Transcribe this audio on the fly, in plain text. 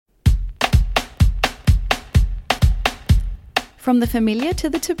From the familiar to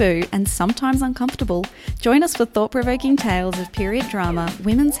the taboo and sometimes uncomfortable, join us for thought-provoking tales of period drama,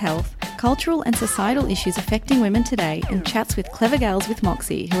 women's health, cultural and societal issues affecting women today, and chats with clever gals with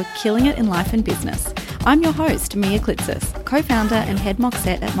Moxie who are killing it in life and business. I'm your host, Mia Klitzis, co-founder and head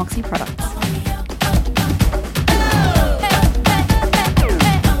Moxette at Moxie Products.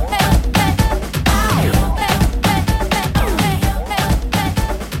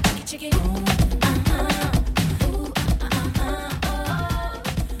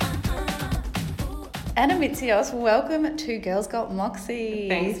 Anna Mitsios, welcome to Girls Got Moxie.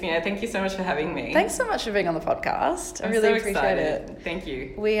 Thanks, Mia. Thank you so much for having me. Thanks so much for being on the podcast. I I'm really so appreciate excited. it. Thank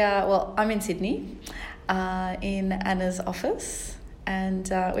you. I'm in Sydney, in Anna's office,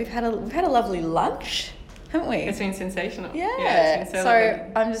 and we've had a lovely lunch, haven't we? It's been sensational. Yeah. It's been So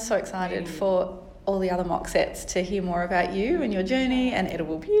lovely. I'm just so excited for all the other Moxettes to hear more about you and your journey and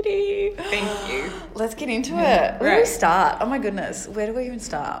edible beauty. Thank you. Let's get into it. Where do we Right. start? Oh my goodness, where do we even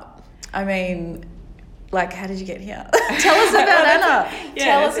start? I mean, how did you get here? Tell us about Anna.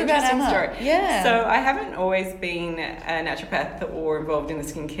 Tell us about Anna. Story. Yeah. So I haven't always been a naturopath or involved in the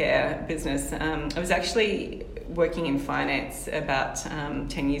skincare business. I was actually working in finance about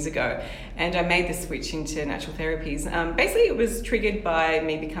 10 years ago, and I made the switch into natural therapies. Basically, it was triggered by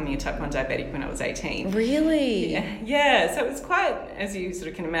me becoming a type 1 diabetic when I was 18. Really? Yeah, so it was quite, as you sort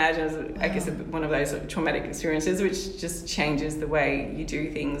of can imagine, I guess one of those traumatic experiences which just changes the way you do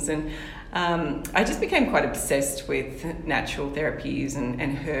things. And I just became quite obsessed with natural therapies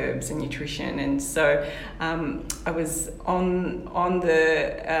and herbs and nutrition, and so I was on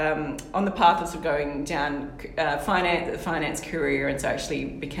the path of sort of going down finance career, and so I actually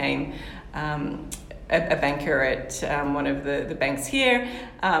became a banker at one of the banks here,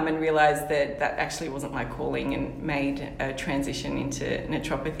 and realised that actually wasn't my calling, and made a transition into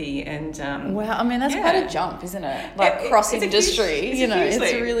naturopathy. And Wow, I mean, that's quite a jump, isn't it? Cross it's industry,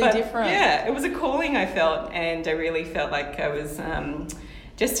 it's really different. Yeah, it was a calling I felt, and I really felt like I was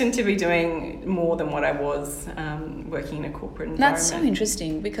destined to be doing more than what I was working in a corporate environment. That's so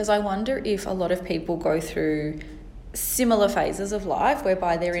interesting, because I wonder if a lot of people go through similar phases of life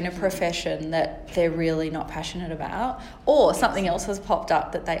whereby they're in a profession that they're really not passionate about, or something else has popped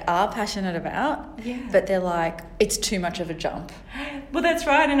up that they are passionate about, but they're like, it's too much of a jump. Well, that's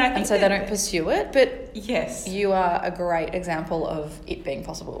right, and I think so they don't pursue it. But yes, you are a great example of it being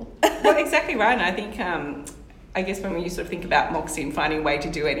possible. Well, exactly right, and I think I guess when you sort of think about Moxie and finding a way to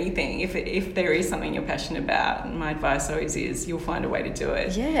do anything, if there is something you're passionate about, my advice always is you'll find a way to do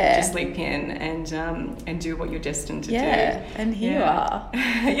it. Yeah. Just leap in and do what you're destined to do. Yeah, and here you are.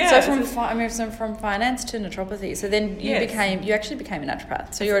 Yeah. So from finance to naturopathy. So then you actually became a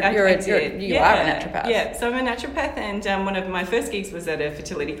naturopath. So you are a naturopath. Yeah. So I'm a naturopath, and one of my first gigs was at a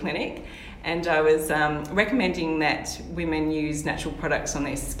fertility clinic. And I was recommending that women use natural products on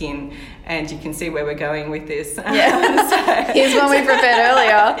their skin, and you can see where we're going with this. Yeah. Here's one we prepared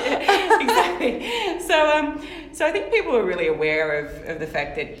earlier. Yeah, exactly. So I think people are really aware of the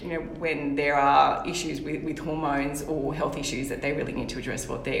fact that, when there are issues with hormones or health issues, that they really need to address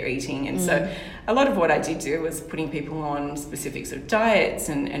what they're eating. And so a lot of what I did do was putting people on specific sort of diets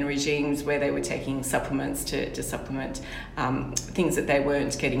and regimes where they were taking supplements to supplement things that they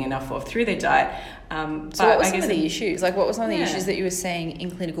weren't getting enough of through their diet. So what were some of the issues? What were some of the issues that you were seeing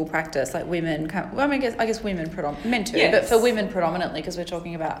in clinical practice? Like women, I guess women men too, but for women predominantly, because we're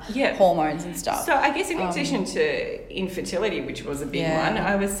talking about hormones and stuff. So I guess in addition to infertility, which was a big one,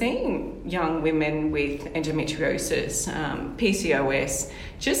 I was seeing young women with endometriosis, PCOS,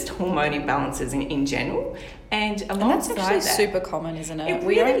 just hormone imbalances in general. And alongside that's actually super common, isn't it? It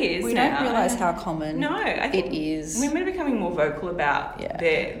really is. We don't realise how common I think it is. Women are becoming more vocal about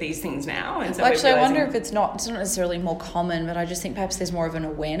these things now. And so actually, I wonder if it's not necessarily more common, but I just think perhaps there's more of an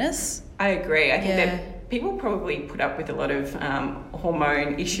awareness. I agree. I think that people probably put up with a lot of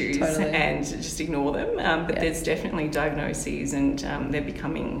hormone issues and just ignore them. But there's definitely diagnoses, and they're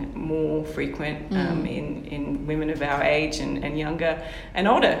becoming more frequent in women of our age and younger and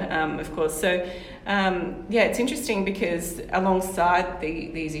older, of course. So, it's interesting because alongside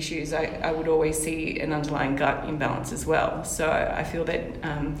these issues, I would always see an underlying gut imbalance as well. So I feel that,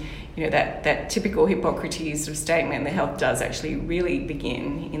 that typical Hippocrates sort of statement, the health does actually really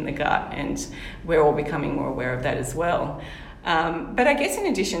begin in the gut, and we're all becoming more aware of that as well. But I guess in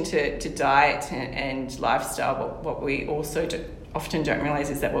addition to diet and lifestyle, what we also often don't realise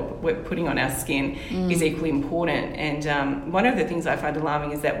is that what we're putting on our skin is equally important. And one of the things I find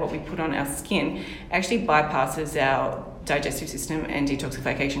alarming is that what we put on our skin actually bypasses our digestive system and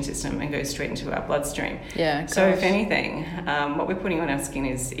detoxification system and goes straight into our bloodstream. Yeah. So if anything, what we're putting on our skin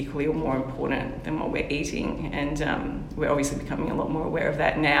is equally or more important than what we're eating, and we're obviously becoming a lot more aware of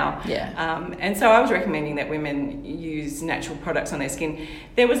that now. Yeah. And so I was recommending that women use natural products on their skin.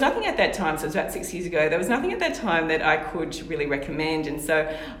 There was nothing at that time, so it was about 6 years ago, there was nothing at that time that I could really recommend, and so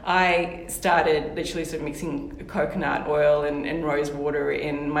I started literally sort of mixing coconut oil and rose water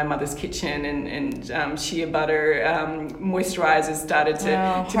in my mother's kitchen, and shea butter, moisturizers started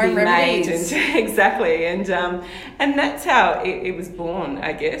to be made, and exactly, and that's how it was born,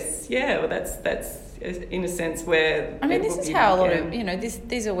 I guess. Yeah, well, that's in a sense where this is how a lot of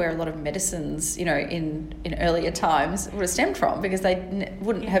these are where a lot of medicines in earlier times would have stemmed from, because they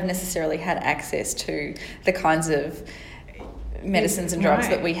wouldn't have necessarily had access to the kinds of medicines and drugs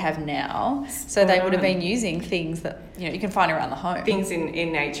that we have now, so they would have been using things that you can find around the home, things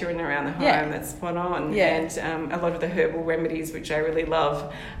in nature and around the home. That's spot on. And a lot of the herbal remedies, which I really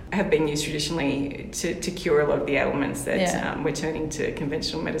love, have been used traditionally to cure a lot of the ailments that we're turning to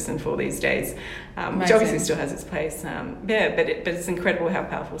conventional medicine for these days, which obviously still has its place. But it's incredible how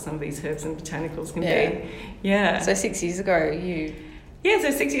powerful some of these herbs and botanicals can be. So 6 years ago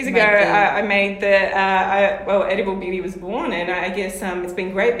so 6 years ago, I made Edible Beauty was born, and I guess it's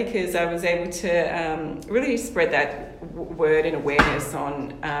been great because I was able to really spread that word and awareness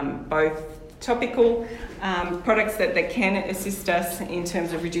on both topical products that can assist us in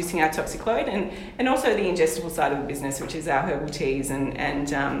terms of reducing our toxic load, and also the ingestible side of the business, which is our herbal teas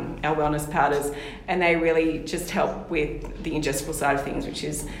and our wellness powders, and they really just help with the ingestible side of things, which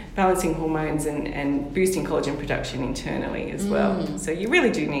is balancing hormones and boosting collagen production internally as well. So you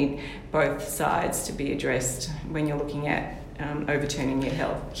really do need both sides to be addressed when you're looking at overturning your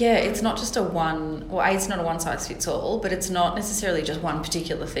health. Yeah, it's not just it's not a one size fits all, but it's not necessarily just one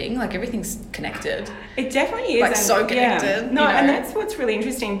particular thing. Like, everything's connected. It definitely is. Like, so connected. And that's what's really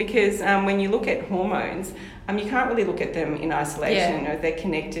interesting, because when you look at hormones, you can't really look at them in isolation. They're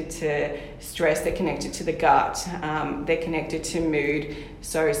connected to stress, they're connected to the gut, they're connected to mood.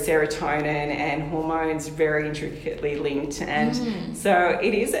 So serotonin and hormones very intricately linked, and so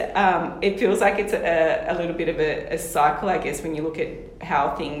it is. It feels like it's a little bit of a cycle, I guess, when you look at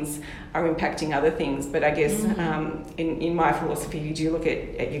how things are impacting other things. But I guess in my philosophy, you do look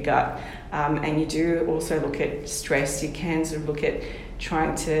at your gut, and you do also look at stress. You can sort of look at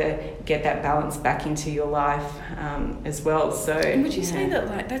trying to get that balance back into your life as well. So, and would you say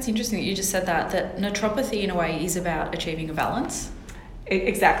that, that's interesting that you just said that naturopathy in a way is about achieving a balance?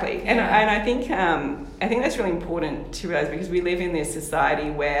 Exactly, and I think that's really important to realize, because we live in this society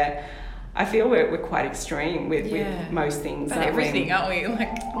where I feel we're quite extreme with most things. But everything, aren't we?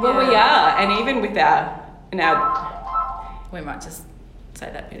 We are, and even with our. We might just say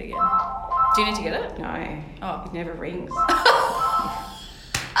that bit again. Do you need to get it? No. Oh, it never rings.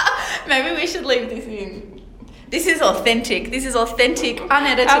 Maybe we should leave this in. This is authentic,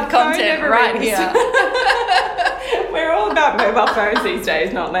 unedited content right here. We're all about mobile phones these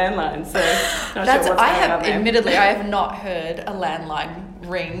days, not landlines. So admittedly, I have not heard a landline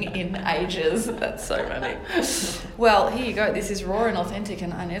ring in ages. That's so funny. Well, here you go. This is raw and authentic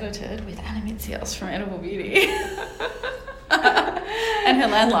and unedited with Anna Mitsios from Edible Beauty. And her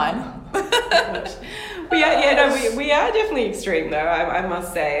landline. We are definitely extreme, though, I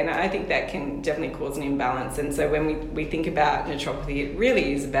must say, and I think that can definitely cause an imbalance. And so when we think about naturopathy, it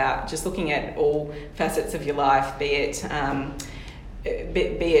really is about just looking at all facets of your life, be it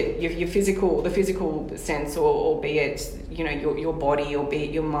your physical, the physical sense, or be it your body, or be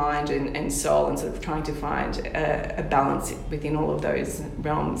it your mind and soul, and sort of trying to find a balance within all of those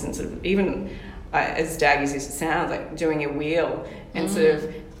realms, and sort of even as daggy as it sounds, like doing a wheel and sort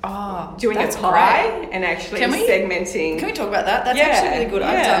of doing a pie great. And actually segmenting. Can we talk about that? That's actually really good.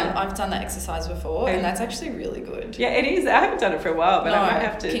 I've done that exercise before, and that's actually really good. Yeah, it is. I haven't done it for a while, but I might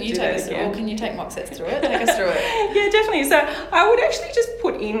have to. Can you take us through, or can you take Moxets through it? Take us through it. Yeah, definitely. So I would actually just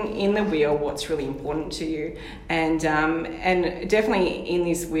put in the wheel what's really important to you, and definitely in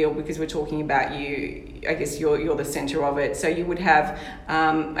this wheel, because we're talking about you. I guess you're the center of it. So you would have,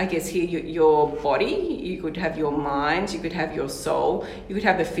 I guess here, your body, you could have your mind, you could have your soul, you could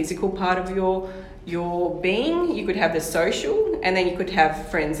have the physical part of your being, you could have the social, and then you could have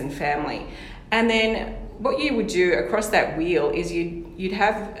friends and family. And then what you would do across that wheel is you'd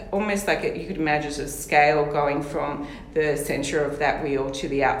have almost like you could imagine a scale going from the center of that wheel to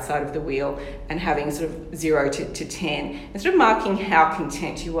the outside of the wheel, and having sort of 0 to 10, and sort of marking how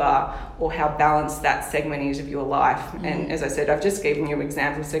content you are, or how balanced that segment is of your life. And as I said, I've just given you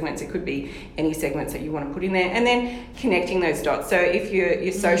example segments. It could be any segments that you want to put in there, and then connecting those dots. So if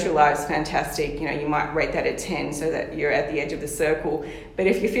your social life's fantastic, you might rate that at 10 so that you're at the edge of the circle. But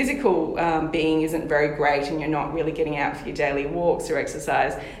if your physical being isn't very great and you're not really getting out for your daily walks or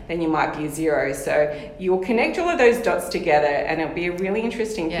exercise, then you might be a 0. So you'll connect all of those dots together, and it'll be a really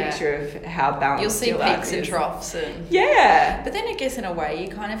interesting picture of how balanced your life is. You'll see peaks and troughs. But then I guess in a way you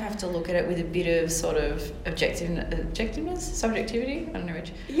kind of have to look at it with a bit of sort of objectiveness, subjectivity, I don't know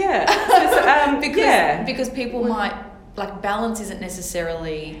which. Because people might, like, balance isn't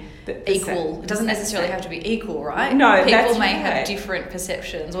necessarily equal. It doesn't necessarily have to be equal, right? No, people may have different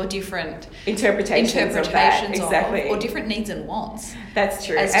perceptions or different interpretations of that. Exactly. Or different needs and wants. That's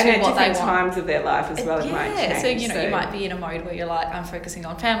true. And at different times of their life as well, it might change. So, you might be in a mode where you're like, I'm focusing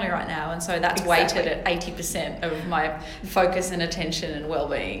on family right now, and so that's weighted at 80% of my focus and attention and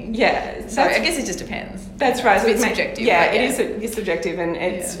well-being. Yeah. So I guess it just depends. That's right. It's a bit subjective. Yeah, it's subjective, and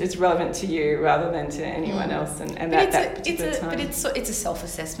it's relevant to you rather than to anyone else. And that particular time. But it's a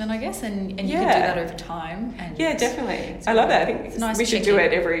self-assessment, I guess, and you can do that over time. And definitely. I love that. I think nice we should do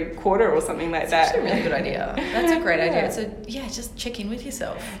it every quarter or something like that. That's a really good idea. That's a great idea. So just check in with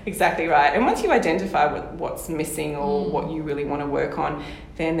yourself. Exactly right. And once you identify what's missing or what you really want to work on,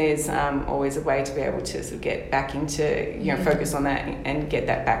 then there's always a way to be able to sort of get back into, focus on that and get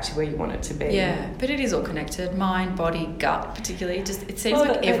that back to where you want it to be. Yeah, but it is all connected. Mind, body, gut particularly. It seems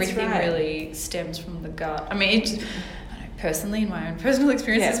like everything really stems from the gut. I mean, personally, in my own personal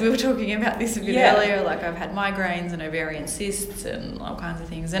experiences, we were talking about this a bit earlier, like I've had migraines and ovarian cysts and all kinds of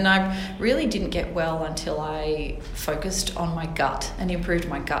things, and I really didn't get well until I focused on my gut and improved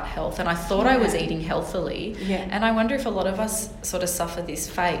my gut health, and I thought I was eating healthily, and I wonder if a lot of us sort of suffer this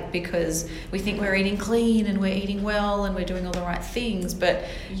fate because we think we're eating clean and we're eating well and we're doing all the right things, but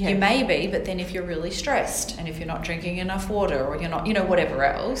you may be, but then if you're really stressed and if you're not drinking enough water or you're not, whatever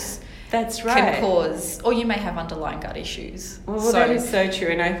else, that's right. Can cause, or you may have underlying gut issues. Well, that is so true,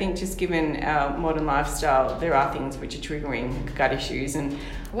 and I think just given our modern lifestyle, there are things which are triggering gut issues. And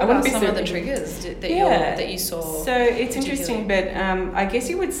what are some of the triggers that you saw? So it's interesting, but I guess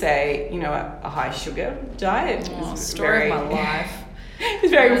you would say, a high sugar diet. Story of my life.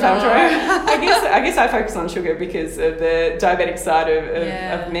 It's very inflammatory. I guess I focus on sugar because of the diabetic side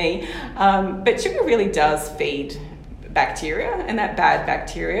of me. But sugar really does feed bacteria, and that bad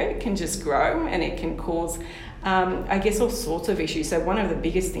bacteria can just grow and it can cause all sorts of issues. So one of the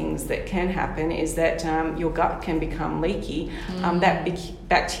biggest things that can happen is that your gut can become leaky. That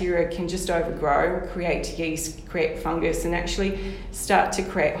bacteria can just overgrow, create yeast, create fungus, and actually start to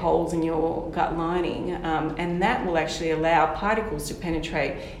create holes in your gut lining, and that will actually allow particles to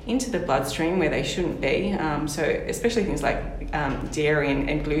penetrate into the bloodstream where they shouldn't be. So especially things like dairy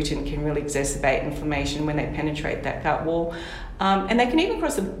and gluten can really exacerbate inflammation when they penetrate that gut wall. And they can even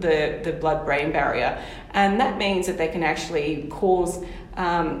cross the blood-brain barrier, and that means that they can actually cause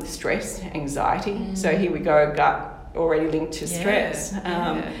stress, anxiety. So here we go, gut already linked to stress.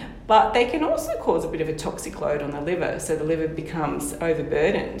 But they can also cause a bit of a toxic load on the liver, so the liver becomes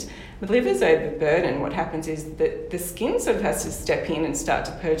overburdened. The liver's overburdened, what happens is that the skin sort of has to step in and start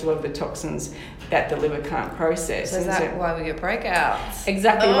to purge a lot of the toxins that the liver can't process. So is that why we get breakouts?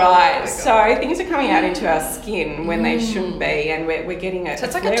 Exactly right. So things are coming out into our skin when they shouldn't be, and we're getting a So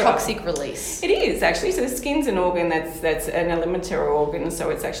it's like a toxic release. It is, actually. So the skin's an organ that's an alimentary organ, so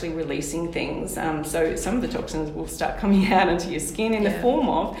it's actually releasing things. So some of the toxins will start coming out into your skin in the form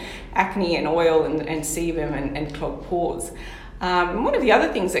of acne and oil and sebum and clogged pores. One of the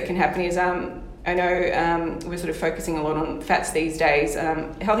other things that can happen is, I know we're sort of focusing a lot on fats these days.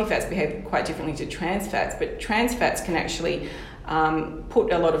 Healthy fats behave quite differently to trans fats, but trans fats can actually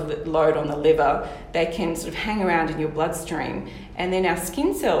put a lot of load on the liver. They can sort of hang around in your bloodstream, and then our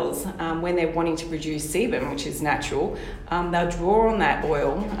skin cells, when they're wanting to produce sebum, which is natural, they'll draw on that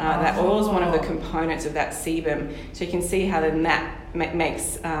oil. That oil is one of the components of that sebum, so you can see how then that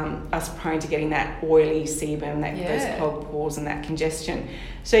makes us prone to getting that oily sebum, those clogged pores and that congestion.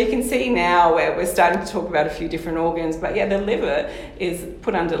 So you can see now where we're starting to talk about a few different organs, but the liver is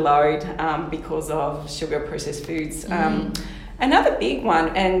put under load because of sugar processed foods. Another big one,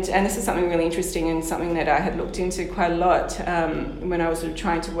 and this is something really interesting and something that I had looked into quite a lot when I was sort of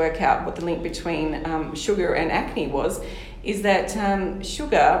trying to work out what the link between sugar and acne was, is that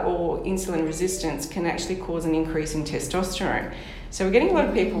sugar or insulin resistance can actually cause an increase in testosterone. So we're getting a lot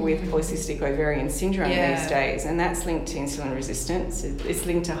of people with polycystic ovarian syndrome these days, and that's linked to insulin resistance. It's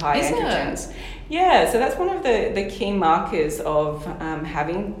linked to high androgens. Yeah, so that's one of the key markers of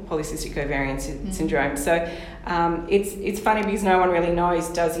having polycystic ovarian syndrome. So it's funny because no one really knows,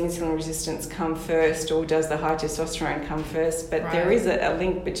 does insulin resistance come first or does the high testosterone come first? But there is a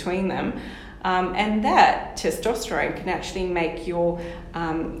link between them. And that testosterone can actually make your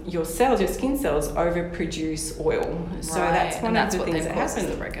cells, your skin cells, overproduce oil. So that's one of the things that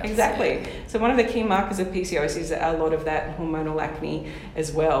happens. Exactly. So one of the key markers of PCOS is a lot of that hormonal acne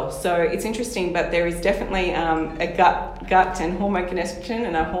as well. So it's interesting, but there is definitely a gut and hormone connection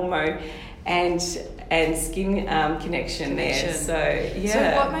and a hormone and skin connection there. So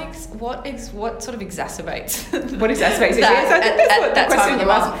what sort of exacerbates what exacerbates it? That, so I think that's what that the question time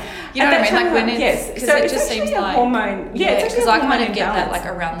you asked. You know what I mean? Like when it's because it just seems like hormone. Yeah, because I kind of get that like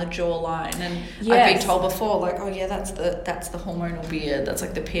around the jawline, and I've been told before, like, oh yeah, that's the hormonal beard. That's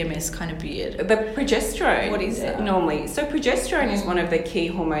like the PMS kind of beard. The progesterone. What is that? Normally, so progesterone is one of the key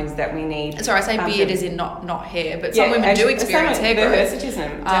hormones that we need. Sorry, I say beard as in not hair, but some women do experience hair growth.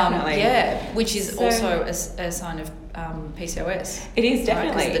 Hirsutism, definitely. Which is also a sign of PCOS. It is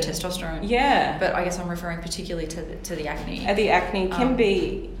definitely because of the testosterone. Yeah, but I guess I'm referring particularly to the acne. The acne can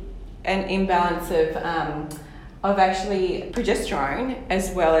be an imbalance of actually progesterone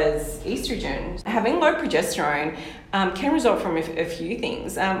as well as estrogen. Having low progesterone can result from a few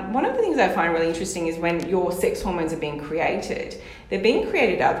things. One of the things I find really interesting is when your sex hormones are being created, they're being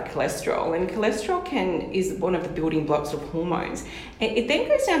created out of cholesterol, and cholesterol is one of the building blocks of hormones. It then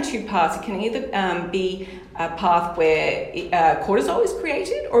goes down two paths. It can either be a path where cortisol is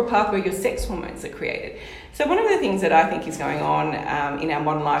created or a path where your sex hormones are created. So one of the things that I think is going on in our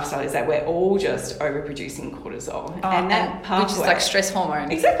modern lifestyle is that we're all just overproducing cortisol, and that pathway, which is like stress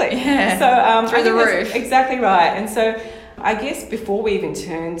hormone. Exactly. Yeah. So through the roof. Exactly right. And so I guess before we even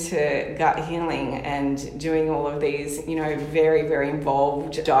turn to gut healing and doing all of these, very, very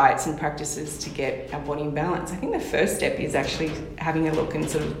involved diets and practices to get our body in balance, I think the first step is actually having a look and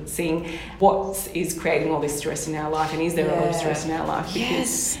sort of seeing what is creating all this stress in our life, and is there a lot of stress in our life?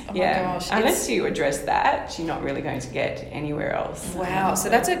 Because, my gosh. Unless you address that, you're not really going to get anywhere else. Wow. So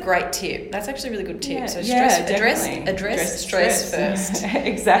that's a great tip. That's actually a really good tip. Yeah, so address stress first.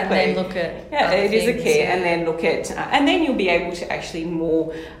 Exactly. And then look at it is a key. Yeah. And then look at, and then you'll be able to actually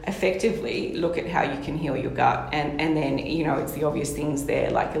more effectively look at how you can heal your gut, and then it's the obvious things there,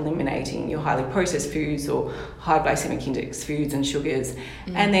 like eliminating your highly processed foods or high glycemic index foods and sugars,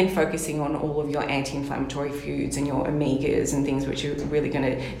 and then focusing on all of your anti-inflammatory foods and your omegas and things which are really going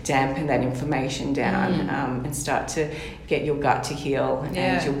to dampen that inflammation down, and start to get your gut to heal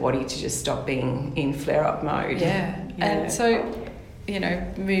and your body to just stop being in flare-up mode. And so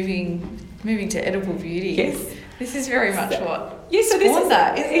moving to edible beauty. Yes. This is very much what this is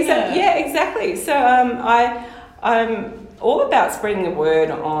that, isn't it? Yeah, exactly. So I'm all about spreading the word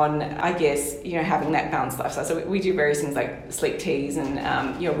on, I guess, having that balanced lifestyle. So we do various things like sleep teas,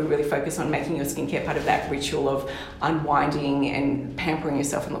 and we really focus on making your skincare part of that ritual of unwinding and pampering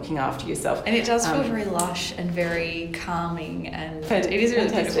yourself and looking after yourself. And it does feel very lush and very calming, and it is a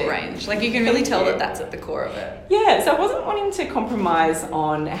really beautiful range. Like you can really tell that that's at the core of it. Yeah, so I wasn't wanting to compromise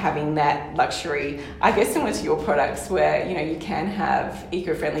on having that luxury, I guess similar to your products, where you can have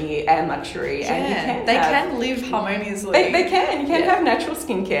eco-friendly and luxury, and they can live harmoniously. They can. You can have natural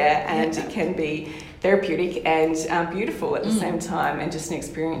skincare, and it can be therapeutic and beautiful at the same time, and just an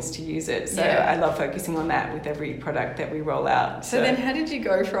experience to use it. So I love focusing on that with every product that we roll out. So then how did you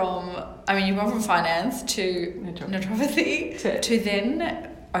go from, you've gone from finance to naturopathy to then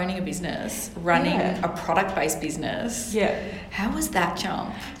owning a business, running a product-based business? How was that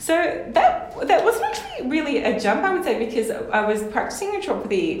jump? So that wasn't actually really a jump, I would say, because I was practicing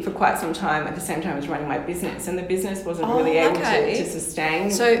naturopathy for quite some time at the same time as running my business, and the business wasn't really able to sustain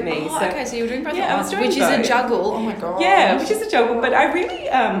me. So you were doing both at once, which is a juggle. Oh my god. Yeah, which is a juggle. But I really,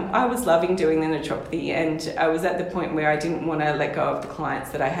 I was loving doing the naturopathy, and I was at the point where I didn't want to let go of the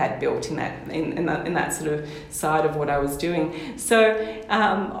clients that I had built in that sort of side of what I was doing. So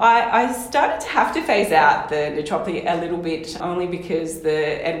I started to have to phase out the naturopathy a little bit, only because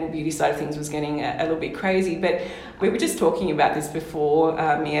the edible beauty side of things was getting a little bit crazy. But we were just talking about this before,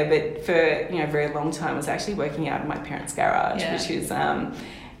 Mia, but for a very long time I was actually working out of my parents' garage, which is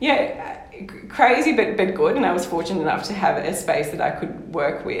crazy but good, and I was fortunate enough to have a space that I could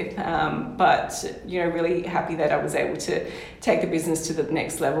work with, but really happy that I was able to take the business to the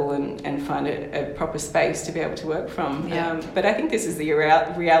next level and find a proper space to be able to work from. But I think this is the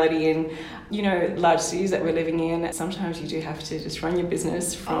reality in large cities that we're living in. Sometimes you do have to just run your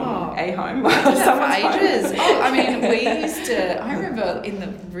business from a home or someone's for ages. home. I mean, I remember in the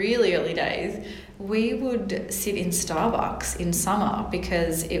really early days, we would sit in Starbucks in summer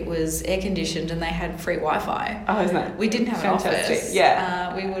because it was air conditioned and they had free Wi-Fi. Oh, isn't that? We didn't have fantastic? an office.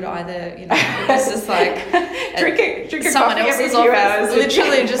 Yeah. We would either, it was just like drink a someone coffee else's every few office. hours.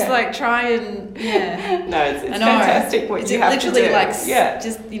 Literally, just like try and No, it's fantastic what you have to do. Literally,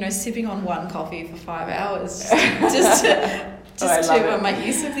 just sipping on one coffee for 5 hours, just to make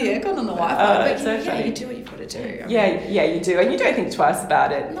use of the aircon and the Wi-Fi. But you do what you've got to do. You do, and you don't think twice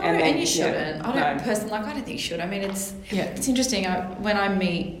about it. No, and you shouldn't. I don't think you should. I mean, it's interesting when I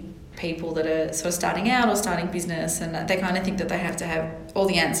meet people that are sort of starting out or starting business, and they kind of think that they have to have all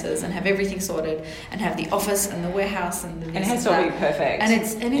the answers and have everything sorted and have the office and the warehouse and the this and it has to all be perfect. And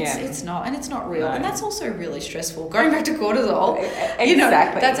it's not, and it's not real. No. And that's also really stressful. Going back to cortisol,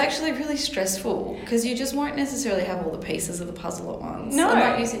 exactly. That's actually really stressful because you just won't necessarily have all the pieces of the puzzle at once. No,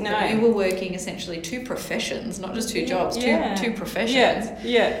 like you said, you were working essentially 2 professions, not just 2 jobs, two professions.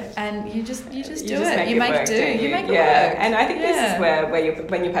 Yeah. And you just do it. You make it work. And I think this is where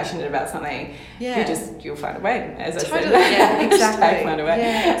when you're passionate about something, you'll find a way. As I said, exactly. Find a way.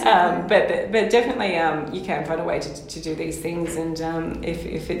 Yeah, exactly. But definitely, you can find a way to do these things, and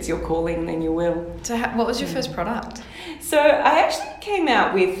if it's your calling, then you will. So, what was your first product? So I actually came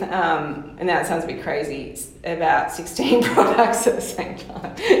out with, and now it sounds a bit crazy, about 16 products at the same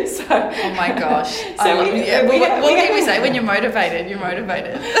time. So, oh my gosh! What can we say when you're motivated? You're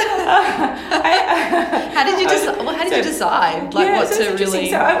motivated. How did you decide? What to really?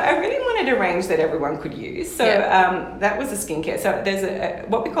 So I really wanted a range that everyone could use. So that was a skincare. So there's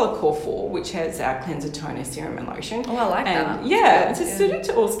what we call a Core 4, which has our cleanser, toner, serum, and lotion. Oh, I like that. Yeah, it's suited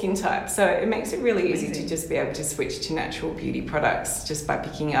to all skin types. So it makes it really easy to just be able to switch to natural beauty products just by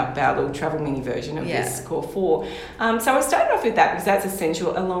picking up our little travel mini version of this Core 4. So I started off with that because that's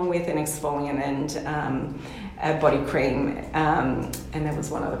essential, along with an exfoliant and a body cream, and there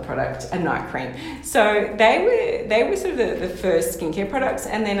was one other product, a night cream. So they were sort of the first skincare products,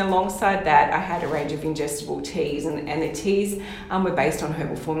 and then alongside that I had a range of ingestible teas, and the teas were based on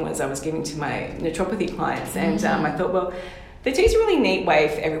herbal formulas I was giving to my naturopathy clients, and I thought, well, the tea's a really neat way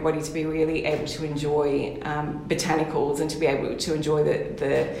for everybody to be really able to enjoy botanicals and to be able to enjoy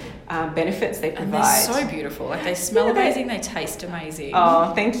the benefits they provide. And they're so beautiful. Like, they smell amazing, they taste amazing.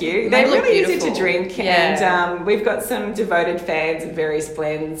 Oh, thank you. They're really beautiful. Easy to drink, and we've got some devoted fans of various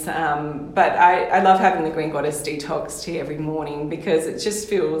blends. But I love having the Green Goddess Detox tea every morning because it just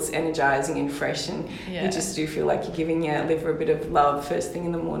feels energizing and fresh, and you just do feel like you're giving your liver a bit of love first thing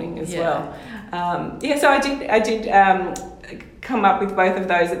in the morning as well. So I did come up with both of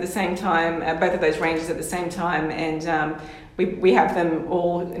those at the same time, both of those ranges at the same time, and we have them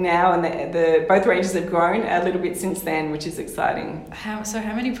all now, and the both ranges have grown a little bit since then, which is exciting. How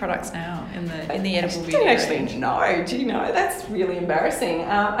many products now in the edible beauty range? I don't range? actually know. Do you know? That's really embarrassing.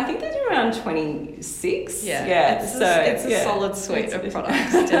 I think there's around 26. It's a solid suite of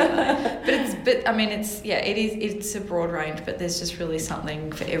products, definitely. It's a broad range, but there's just really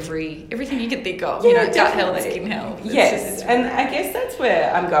something for everything you can think of. Gut health, skin health. And I guess that's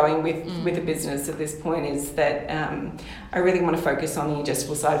where I'm going with the business at this point, is that I really want to focus on the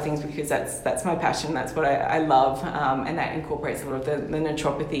ingestible side of things because that's my passion, that's what I love, and that incorporates a lot of the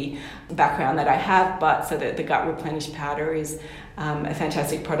naturopathy background that I have. But so that the Gut Replenish powder is a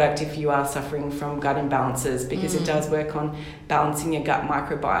fantastic product if you are suffering from gut imbalances, because it does work on balancing your gut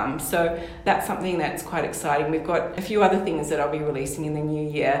microbiome. So that's something that's quite exciting. We've got a few other things that I'll be releasing in the new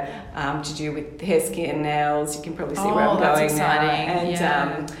year to do with hair, skin, nails. You can probably see where I'm going exciting.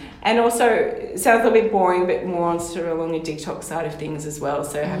 now. And also, it sounds a little bit boring, but more on sort of along the detox side of things as well.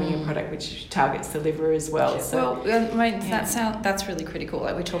 So having a product which targets the liver as well. So, that's really critical.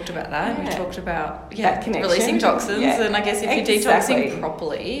 Like, we talked about that. Yeah. We talked about that connection, releasing toxins. Yeah. And I guess if you're detoxing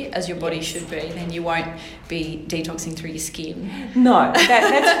properly, as your body should be, then you won't be detoxing through your skin. No, that's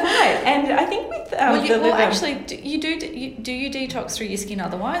right. And I think with do you detox through your skin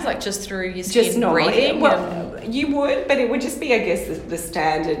otherwise, like just through your skin, just breathing? Well, you would, but it would just be, I guess, the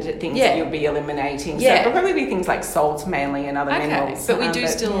standard things that you'll be eliminating. So it'll probably be things like salt mainly and other minerals. But we do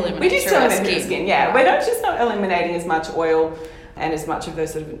still eliminate through skin. Yeah, we're not just not eliminating as much oil and as much of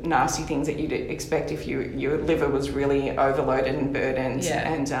those sort of nasty things that you'd expect if your liver was really overloaded and burdened.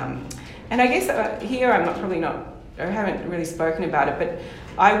 And I guess here I haven't really spoken about it, but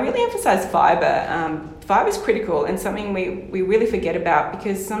I really emphasise fibre. Fibre is critical and something we really forget about,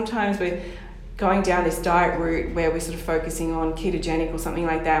 because sometimes we're going down this diet route where we're sort of focusing on ketogenic or something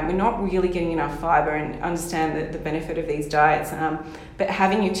like that. We're not really getting enough fibre, and understand the benefit of these diets. But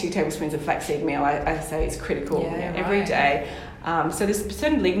having your 2 tablespoons of flaxseed meal, I say, is critical every day. So there's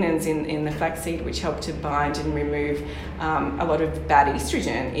certain lignans in the flaxseed which help to bind and remove a lot of bad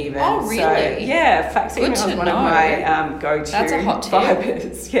estrogen even. Oh, really? So, yeah, flaxseed meal is one of my go-to That's a hot tip.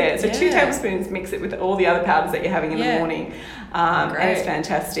 fibres. Yeah, so 2 tablespoons, mix it with all the other powders that you're having in the morning. And it's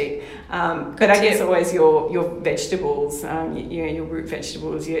fantastic. But I guess always your vegetables, your root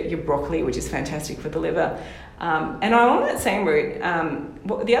vegetables, your broccoli, which is fantastic for the liver. And on that same route,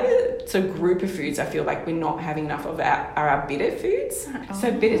 the other sort of group of foods I feel like we're not having enough of are our bitter foods.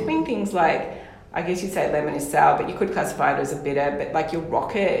 So bitters being things like, I guess you'd say lemon is sour, but you could classify it as a bitter, but like your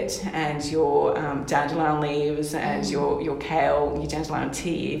rocket and your dandelion leaves and your kale, your dandelion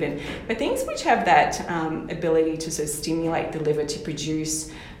tea even, but things which have that ability to sort of stimulate the liver to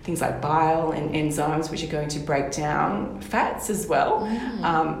produce things like bile and enzymes which are going to break down fats as well,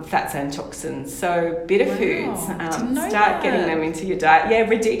 fats and toxins. So bitter foods, start getting them into your diet. Yeah,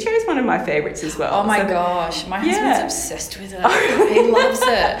 radicchio is one of my favourites as well. Oh my gosh, my husband's obsessed with it. He loves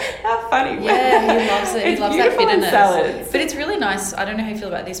it. How funny. Yeah, he loves it. He loves that bitterness. Salads. But it's really nice. I don't know how you feel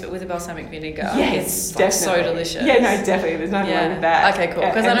about this, but with a balsamic vinegar, yes, it's like so delicious. Yeah, no, definitely. There's nothing wrong with that. Okay, cool.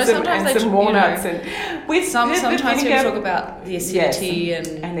 Because I know sometimes they some walnuts and with sometimes people talk about the acidity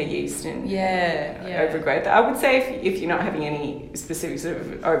and the yeast and overgrowth. I would say if you're not having any specific sort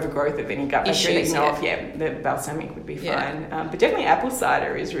of overgrowth of any gut bacteria, the balsamic would be fine. But definitely apple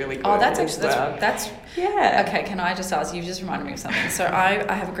cider is really good. Oh, that's actually that's yeah. Okay, can I just ask? You've just reminded me of something. So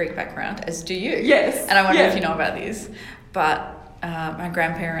I have a Greek background, as do you. Yes. And I wonder if you know about this, but my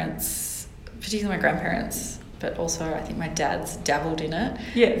grandparents, particularly my grandparents, but also I think my dad's dabbled in it.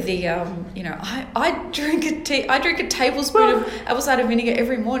 Yeah. The I drink a tablespoon of apple cider vinegar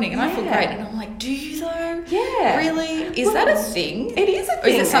every morning, and I feel great. And I'm like, do you though? Yeah. Really? Is that a thing? It is a thing. Or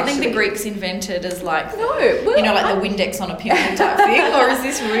is it something the Greeks invented as like like the Windex on a pimple type thing, or is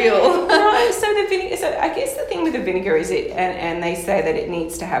this real? No. So the vinegar. So I guess the thing with the vinegar is and they say that it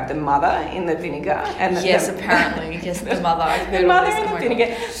needs to have the mother in the vinegar. And apparently, the mother. I've heard the mother in the vinegar.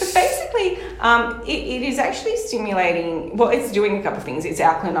 God. But basically, it is actually stimulating. Well, it's doing a couple of things. It's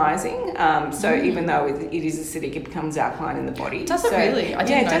alkalinizing. So even though it is acidic, it becomes alkaline in the body. Does it really? I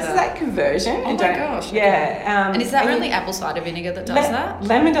didn't know it does that conversion. Oh my gosh. Yeah. And is that only apple cider vinegar that does that?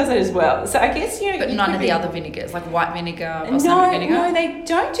 Lemon does it as well. So I guess But none of the other vinegars, like white vinegar, balsamic vinegar. No, they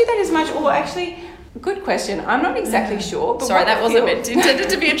don't do that as much. Or actually. Good question. I'm not exactly sure. But sorry, that wasn't intended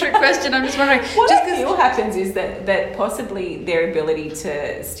to be a trick question. I'm just wondering. What I feel happens is that possibly their ability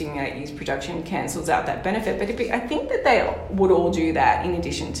to stimulate yeast production cancels out that benefit. But I think that they would all do that in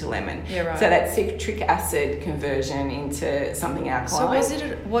addition to lemon. Yeah, right. So that citric acid conversion into something alkaline. So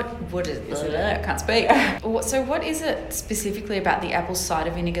what is it? I can't speak. So what is it specifically about the apple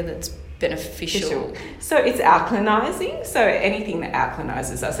cider vinegar that's beneficial? So it's alkalinizing. So anything that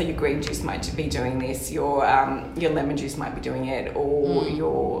alkalinizes us. So your green juice might be doing this. Your lemon juice might be doing it, or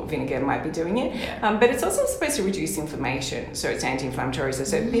your vinegar might be doing it. Yeah. But it's also supposed to reduce inflammation. So it's anti-inflammatory.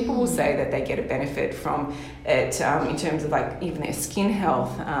 So people will say that they get a benefit from it in terms of like even their skin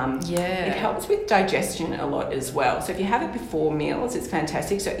health. It helps with digestion a lot as well. So if you have it before meals, it's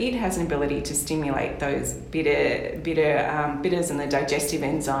fantastic. So it has an ability to stimulate those bitters and the digestive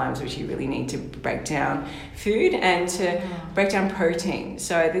enzymes, which you really need to break down food and to break down protein.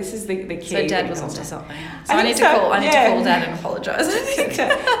 So this is the key. So Dad was onto something. So I need to call Dad and apologise.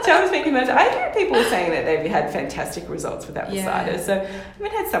 I was making mention. I hear people saying that they've had fantastic results with apple cider. So I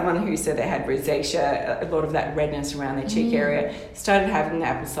even had someone who said they had rosacea, a lot of that redness around their cheek area, started having the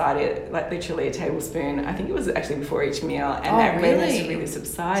apple cider, like literally a tablespoon. I think it was actually before each meal, and that redness really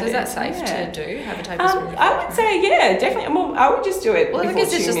subsided. So is that safe to do? Have a tablespoon? I would say definitely. Well, I would just do it. Well, I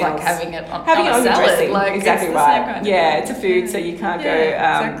guess it's just like having it on a salad. Dressing. Like, exactly right. It's a food, so you can't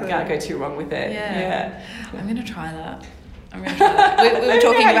can't go too wrong with it. I'm going to try that. We were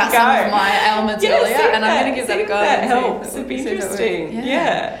talking about some of my ailments earlier, and I'm going to give that a go. That helps. It'd be interesting.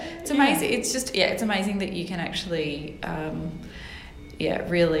 It's amazing. It's just it's amazing that you can actually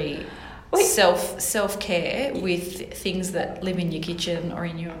really self-care with things that live in your kitchen or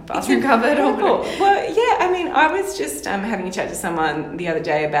in your bathroom cupboard or whatever. Well, I mean, I was just having a chat to someone the other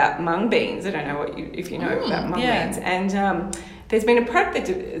day about mung beans. I don't know if you know about mung beans, and there's been a product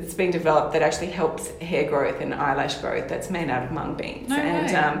that's been developed that actually helps hair growth and eyelash growth that's made out of mung beans. No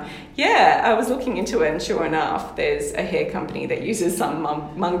And I was looking into it, and sure enough, there's a hair company that uses some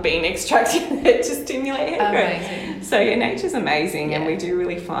mung bean extract in it to stimulate hair growth. So nature's amazing, and we do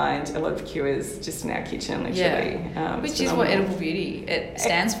really find a lot of cures just in our kitchen, literally. Which is what edible beauty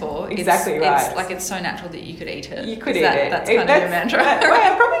stands for. Exactly right. It's like it's so natural that you could eat it. You could eat it. That's kind of your mantra.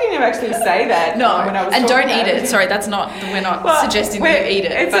 I probably didn't actually say that. No, when I was and don't eat it. Sorry, that's not. We're not suggesting that you eat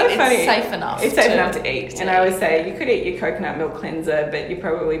it, but it's safe enough. It's safe enough to eat. And I always say you could eat your coconut milk cleanser, but you're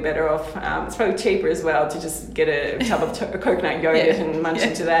probably better off. It's probably cheaper as well to just get a tub of coconut yogurt and munch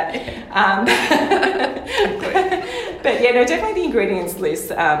into that. But definitely the ingredients list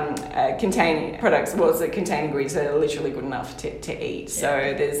contain products. That contain ingredients that are literally good enough to eat. So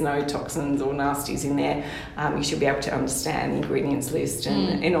there's no toxins or nasties in there. You should be able to understand the ingredients list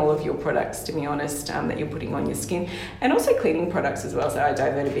and in all of your products, to be honest, that you're putting on your skin, and also cleaning products as well. So I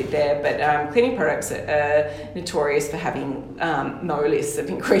divert a bit there, but cleaning products are notorious for having no lists of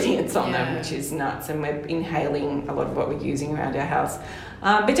ingredients on them, which is nuts. And we're inhaling a lot of what we're using around our house.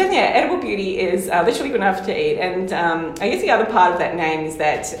 But definitely, edible beauty is literally good enough to eat. And I guess the other part of that name is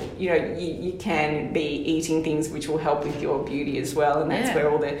that, you can be eating things which will help with your beauty as well. And that's where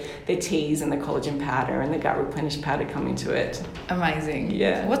all the teas and the collagen powder and the gut replenish powder come into it. Amazing.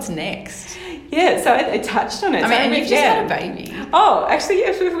 Yeah. What's next? Yeah, so I touched on it. I mean, you've just had a baby. Oh, actually,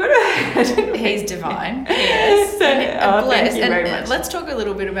 yes, we've got He's divine. Yes. Thank you very much. Let's talk a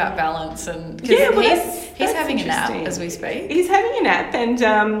little bit about balance, and he's having a nap as we speak. He's having a nap, and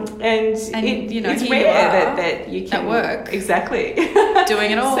it's rare that you can at work exactly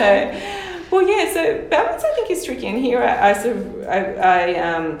doing it all. So balance I think is tricky, and here I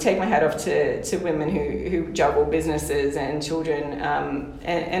take my hat off to women who juggle businesses and children,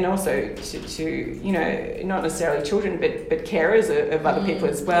 and also to not necessarily children but carers of other people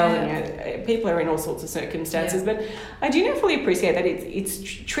as well. And people are in all sorts of circumstances, but I do not fully appreciate that it's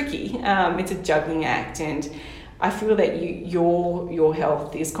tricky. It's a juggling act, and I feel that your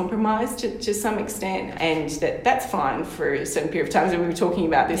health is compromised to some extent, and that's fine for a certain period of time. So we were talking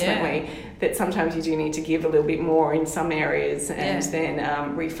about this, weren't we? That sometimes you do need to give a little bit more in some areas and then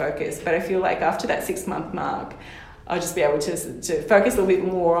refocus. But I feel like after that 6-month mark, I'll just be able to focus a little bit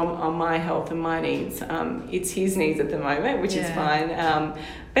more on my health and my needs. It's his needs at the moment, which is fine.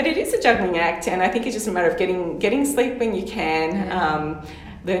 But it is a juggling act, and I think it's just a matter of getting sleep when you can.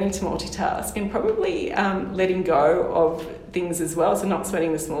 Learning to multitask, and probably letting go of things as well. So not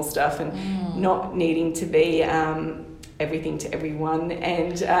sweating the small stuff, and not needing to be everything to everyone.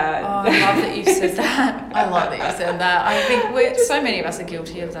 And I love that you said that. I think so many of us are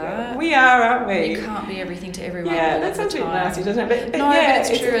guilty of that. We are, aren't we? You can't be everything to everyone. Yeah, that sounds a bit nasty, doesn't it? But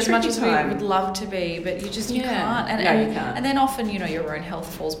it's true. As much as we would love to be, but you can't. And then often, your own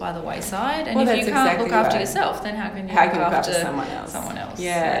health falls by the wayside. And if you can't look after yourself, then how can you look after someone else?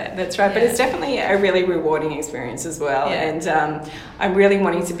 Yeah, that's right. But it's definitely a really rewarding experience as well. And I'm really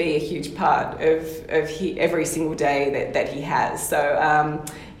wanting to be a huge part of every single day that he has. So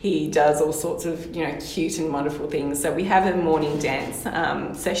he does all sorts of cute and wonderful things. So we have a morning dance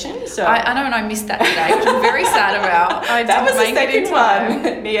session. So I know, and I missed that today, which I'm very sad about. That was the second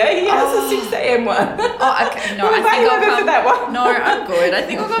one. Yeah, he has a 6 a.m. one. Oh, okay. No, I think I'll come for that one. No, I'm good. I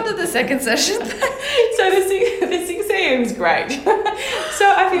think I'll come to the second session. So the 6 a.m. is great.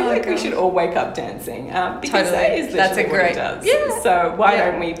 So I feel like we should all wake up dancing because that is literally what it does. Yeah. So why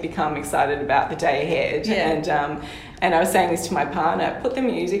don't we become excited about the day ahead? Yeah. And I was saying this to my partner, put the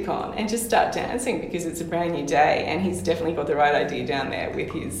music on and just start dancing, because it's a brand new day, and he's definitely got the right idea down there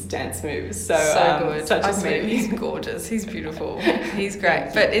with his dance moves. So good. Such a sweet. He's gorgeous. He's beautiful. He's great.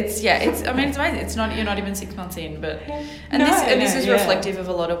 But it's amazing. It's not, you're not even 6 months in, but this is reflective of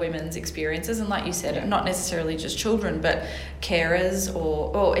a lot of women's experiences, and like you said, not necessarily just children, but carers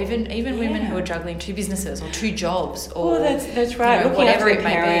or even women who are juggling 2 businesses or 2 jobs or that's right. Looking whatever after it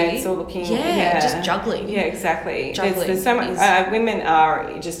may parents be. Or looking just juggling. Yeah, exactly. There's so much. Women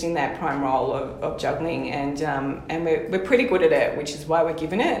are just in that prime role of juggling, and we're pretty good at it, which is why we're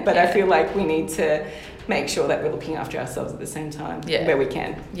given it. But I feel like we need to make sure that we're looking after ourselves at the same time where we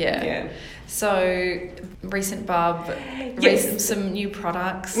can. Yeah. So recent some new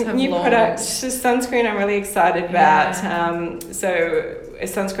products have New launched. products. The sunscreen I'm really excited about. So a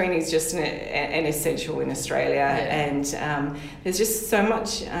sunscreen is just an essential in Australia, and there's just so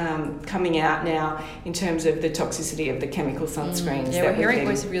much coming out now in terms of the toxicity of the chemical sunscreens.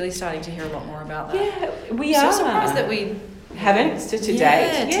 We're really starting to hear a lot more about that. Yeah, we are. So surprised that we haven't to date.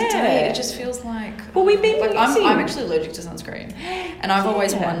 Yeah, to date. It just feels like... Well, we've been like I'm actually allergic to sunscreen. And I've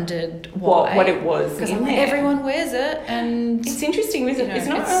always wondered why. What it was because in there. Everyone wears it, and... It's interesting, isn't it? It's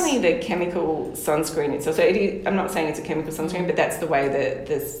not only the chemical sunscreen itself. So I'm not saying it's a chemical sunscreen, but that's the way that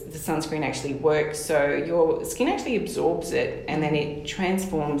the sunscreen actually works. So your skin actually absorbs it, and then it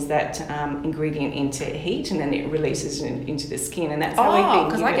transforms that ingredient into heat, and then it releases it into the skin. And that's how we've been...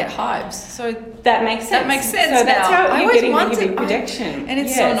 because I get hives. So that makes sense. That makes sense so that's now. how you're getting UV protection. And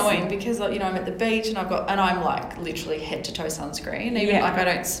it's so annoying because, you know, I'm at the beach and I'm like literally head to toe sunscreen. Even like I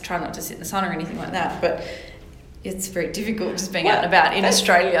don't try not to sit in the sun or anything like that, but it's very difficult just being out and about in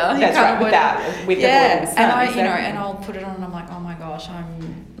Australia. That's right, with the sun. And you know, and I'll put it on and I'm like, oh my gosh,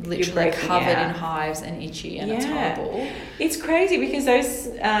 I'm literally covered in hives and itchy, and it's horrible. It's crazy because there's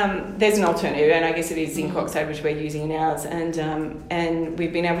an alternative, and I guess it is zinc oxide, which we're using in ours, and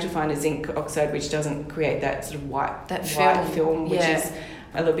we've been able to find a zinc oxide which doesn't create that sort of white film, which is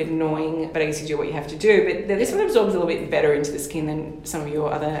a little bit annoying, but I guess you do what you have to do. But this one absorbs a little bit better into the skin than some of your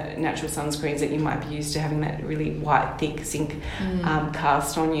other natural sunscreens that you might be used to having that really white, thick zinc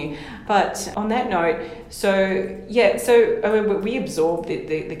cast on you. But on that note, we absorb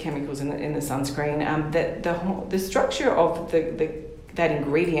the chemicals in the sunscreen. The structure of that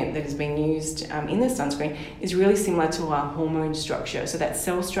ingredient that has been used in the sunscreen is really similar to our hormone structure. So that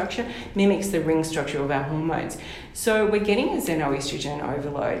cell structure mimics the ring structure of our hormones. So we're getting a xenoestrogen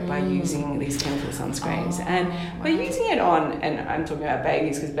overload by using these chemical sunscreens. We're using it on, and I'm talking about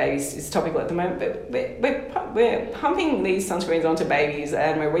babies because babies is topical at the moment, but we're pumping these sunscreens onto babies,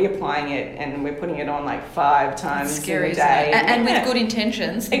 and we're reapplying it, and we're putting it on like 5 times a day. And with good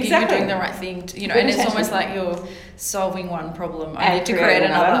intentions, thinking you're doing the right thing, and it's almost like you're solving one problem only to create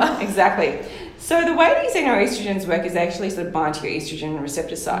another. Exactly. So the way these xenoestrogens work is they actually sort of bind to your estrogen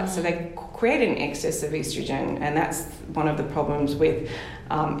receptor sites. So they create an excess of estrogen, and that's one of the problems with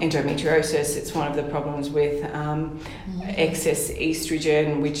endometriosis. It's one of the problems with excess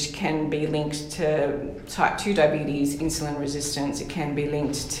estrogen, which can be linked to type 2 diabetes, insulin resistance. It can be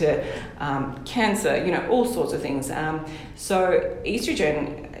linked to cancer, all sorts of things. So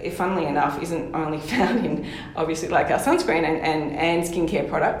estrogen, funnily enough, isn't only found in obviously like our sunscreen and skincare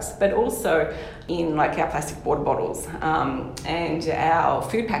products, but also in like our plastic water bottles and our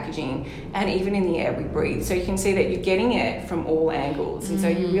food packaging, and even in the air we breathe. So you can see that you're getting it from all angles, and so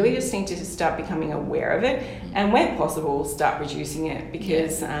you really just need to start becoming aware of it, and where possible start reducing it,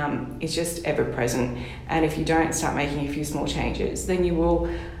 because it's just ever present. And if you don't start making a few small changes, then you will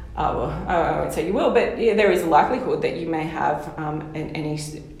I won't say you will, but there is a likelihood that you may have an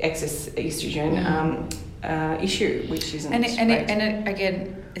excess estrogen issue, which isn't and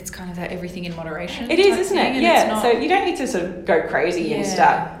again, it's kind of that everything in moderation. It is, isn't it? Yeah. So you don't need to sort of go crazy and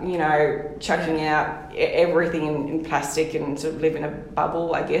start, chucking out everything in plastic and sort of live in a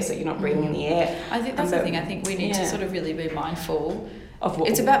bubble, I guess, that you're not breathing in the air. I think that's the thing. I think we need to sort of really be mindful.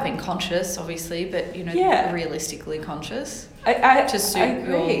 It's about being conscious, obviously, but realistically conscious to suit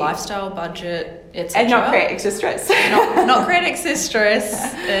your lifestyle, budget, etc. And not create extra stress. not create excess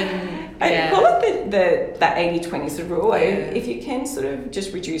stress. I call it the 80-20 sort of rule. If you can sort of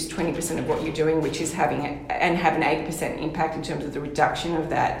just reduce 20% of what you're doing, which is having and have an 80% impact in terms of the reduction of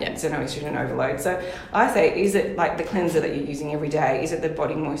that xenoestrogen overload. So I say, is it like the cleanser that you're using every day? Is it the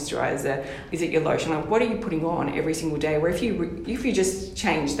body moisturizer? Is it your lotion? Like, what are you putting on every single day? Where if you just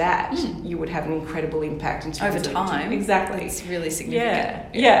change that, you would have an incredible impact in terms over time. Exactly. It's really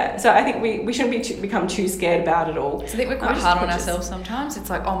significant. Yeah. So I think we shouldn't become too scared about it all. So I think we're quite hard on ourselves sometimes.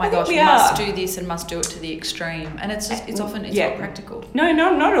 It's like, oh my gosh, we must do this and must do it to the extreme, and it's often not practical. No,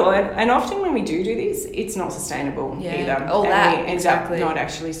 not at all. And often when we do this, it's not sustainable either. All and that we end up not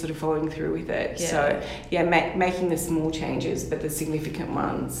actually sort of following through with it. So making the small changes, but the significant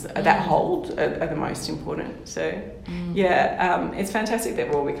ones that hold are the most important. So it's fantastic that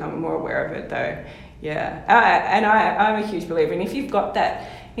we're all becoming more aware of it, though. I'm a huge believer, and if you've got that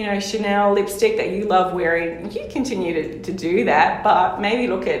Chanel lipstick that you love wearing, you continue to do that, but maybe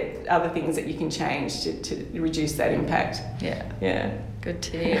look at other things that you can change to reduce that impact. Good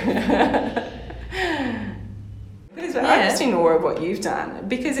tip. I'm just in awe of what you've done,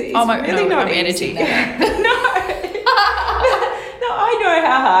 because it's really not easy. I know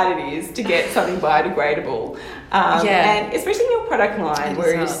how hard it is to get something biodegradable, and especially in your product line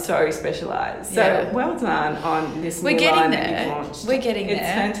where you're so specialised. So well done on this new line that you've launched. We're getting there. It's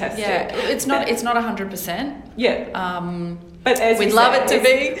fantastic. Yeah, it's not 100%. Yeah. But as we'd love it to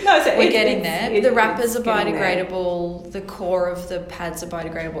be. We're getting there. The wrappers are biodegradable. The core of the pads are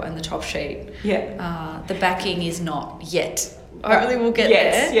biodegradable, and the top sheet. Yeah. The backing is not yet. Hopefully we'll get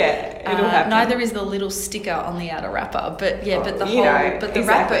there. Yeah, it'll happen. Neither is the little sticker on the outer wrapper, but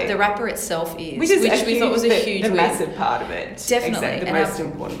the wrapper itself is, which we thought was a huge win. Massive part of it. Definitely. The most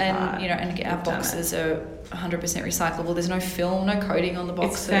important part. And our boxes are 100% recyclable. There's no film, no coating on the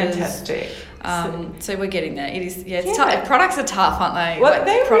boxes. It's fantastic. So we're getting there. It is, it's tough. Products are tough, aren't they? Well,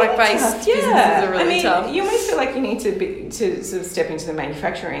 they're product-based really businesses are really tough. You almost feel like you need to sort of step into the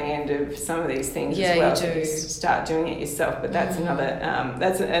manufacturing end of some of these things as well. You do. To start doing it yourself, but that's another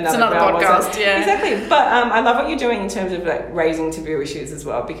podcast. Yeah, exactly. But I love what you're doing in terms of like raising taboo issues as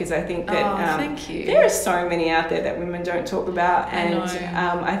well, because I think that thank you. There are so many out there that women don't talk about, and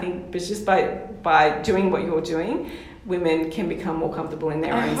I think it's just by doing what you're doing, women can become more comfortable in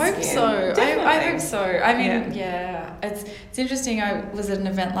their own skin. I hope so. I mean, it's interesting. I was at an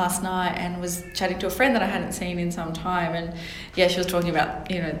event last night and was chatting to a friend that I hadn't seen in some time, and she was talking about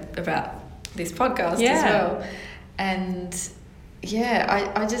this podcast as well. And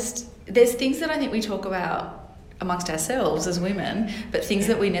I just, there's things that I think we talk about amongst ourselves as women, but things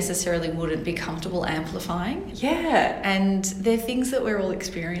that we necessarily wouldn't be comfortable amplifying. Yeah. And they're things that we're all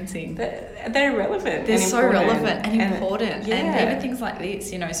experiencing. They're relevant. They're so relevant and important. And even things like this,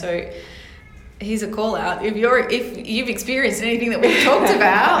 so here's a call out. If you've experienced anything that we've talked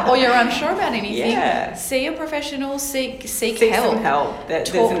about, or you're unsure about anything, see a professional, seek help. Some help.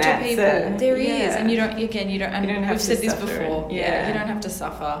 Talk to people. There is, and you don't have we've said this before. You don't have to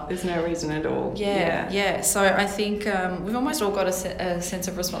suffer. There's no reason at all. So I think we've almost all got a sense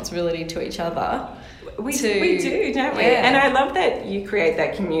of responsibility to each other. We do, don't we? And I love that you create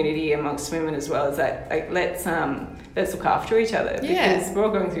that community amongst women as well. Is that let's look after each other, because we're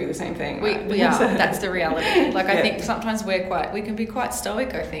all going through the same thing. We are. That's the reality. I think sometimes we can be quite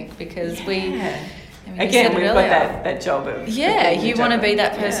stoic, I think, because we've got that job of you want to be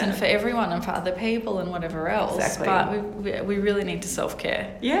that person for everyone and for other people and whatever else. Exactly. But we really need to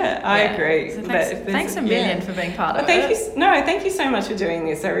self-care. I agree. So thanks a million for being part of it. Thank you so much for doing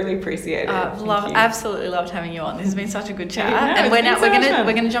this. I really appreciate it. Absolutely loved having you on. This has been such a good chat. We're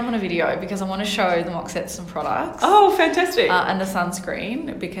going to jump on a video because I want to show the Moxettes some products. Oh, fantastic! And the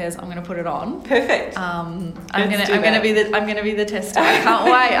sunscreen, because I'm going to put it on. Perfect. I'm going to be the tester. I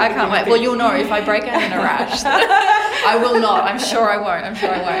can't wait. Well, you'll know if I break out in a rash. I will not. I'm sure I won't.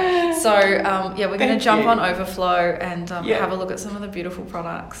 So we're going to jump on Overflow and have a look at some of the beautiful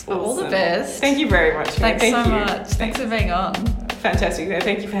products. Awesome. All the best. Thank you very much. Thanks so much. Thanks for being on. Fantastic.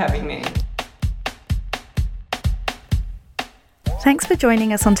 Thank you for having me. Thanks for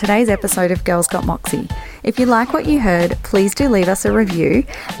joining us on today's episode of Girls Got Moxie. If you like what you heard, please do leave us a review,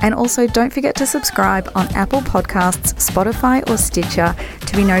 and also don't forget to subscribe on Apple Podcasts, Spotify or Stitcher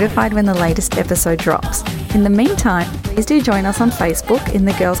to be notified when the latest episode drops. In the meantime, please do join us on Facebook in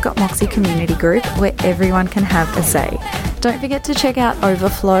the Girls Got Moxie community group, where everyone can have a say. Don't forget to check out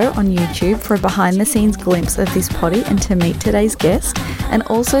Overflow on YouTube for a behind-the-scenes glimpse of this potty and to meet today's guest, and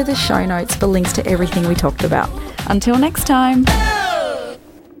also the show notes for links to everything we talked about. Until next time.